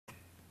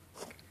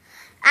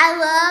I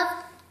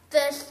love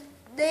the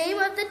name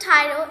of the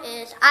title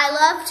is I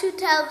Love to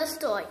Tell the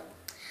Story.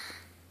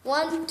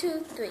 1,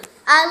 2, 3.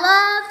 I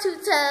love to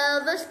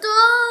tell the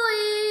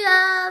story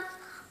of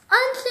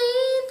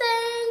unseen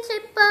things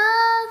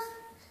above,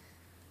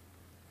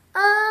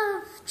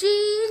 of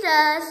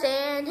Jesus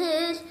and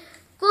His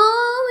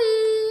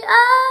glory,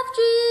 of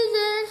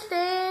Jesus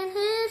and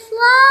His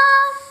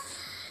love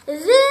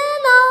is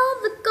in all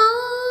the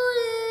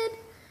golden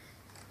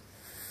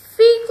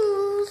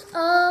freckles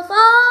of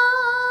all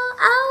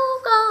our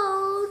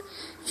gold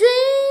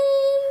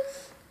dreams.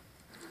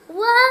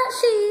 What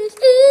sees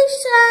each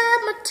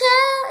time I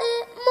tell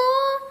it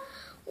more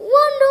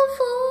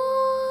wonderful.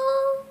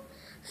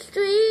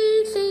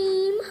 Streets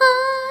seem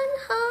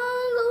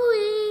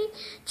hungry,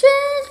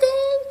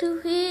 trusting to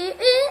hear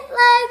it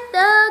like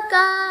the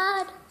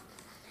God.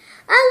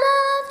 I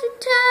love to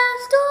tell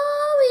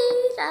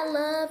stories. I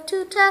love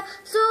to tell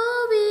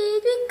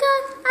stories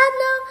because I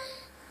know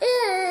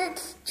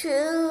it's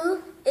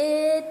true.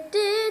 It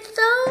did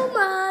so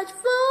much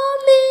for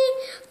me,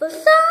 but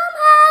some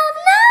have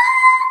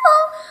never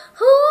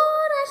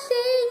heard I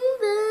sing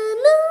the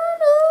new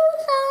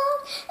song.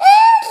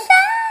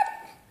 Instead,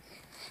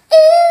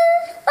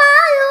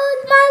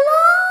 inspired my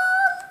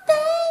long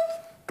things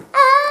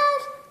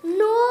as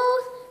nothing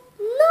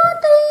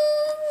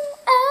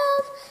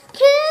else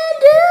can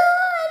do,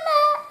 and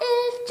that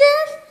is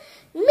just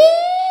me.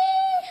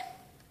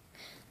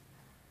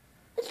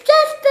 It's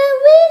just the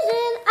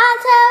reason I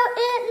tell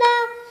it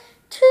now.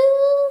 2,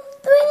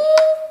 3,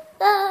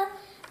 the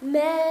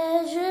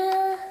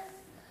measure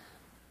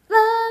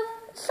of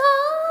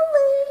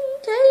salutation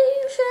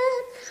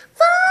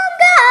from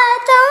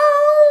God's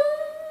own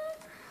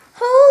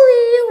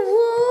holy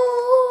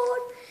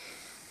word.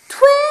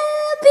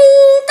 'Twill be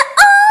the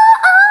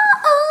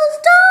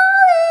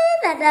story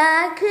that I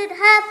could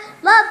have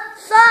loved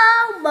so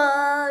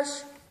much.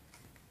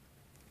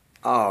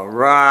 All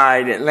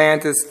right,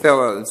 Atlantis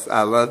Phillips,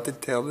 I love to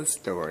tell the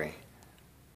story.